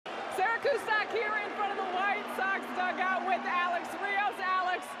Kustok here in front of the White Sox dugout with Alex Rios.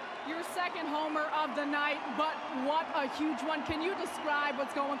 Alex, your second homer of the night, but what a huge one. Can you describe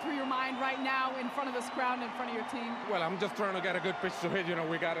what's going through your mind right now in front of this crowd and in front of your team? Well, I'm just trying to get a good pitch to hit. You know,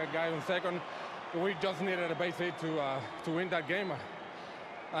 we got a guy on second. We just needed a base hit to win that game.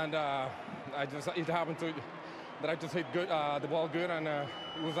 And it happened that I just hit the ball good, and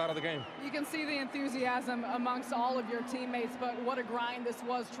it was out of the game. You can see the enthusiasm amongst all of your teammates, but what a grind this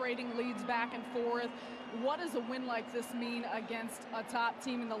was, trading leads back and forth. What does a win like this mean against a top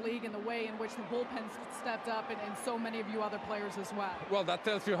team in the league and the way in which the bullpen stepped up and so many of you other players as well? Well, that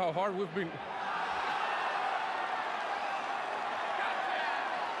tells you how hard we've been.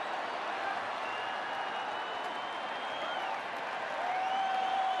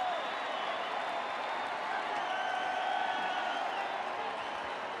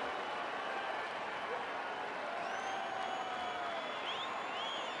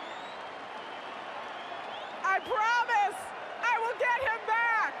 I promise I will get him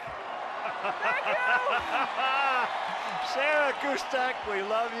back. Thank you. Sarah Kustok, we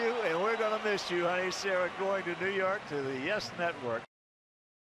love you, and we're going to miss you, honey. Sarah going to New York to the Yes Network.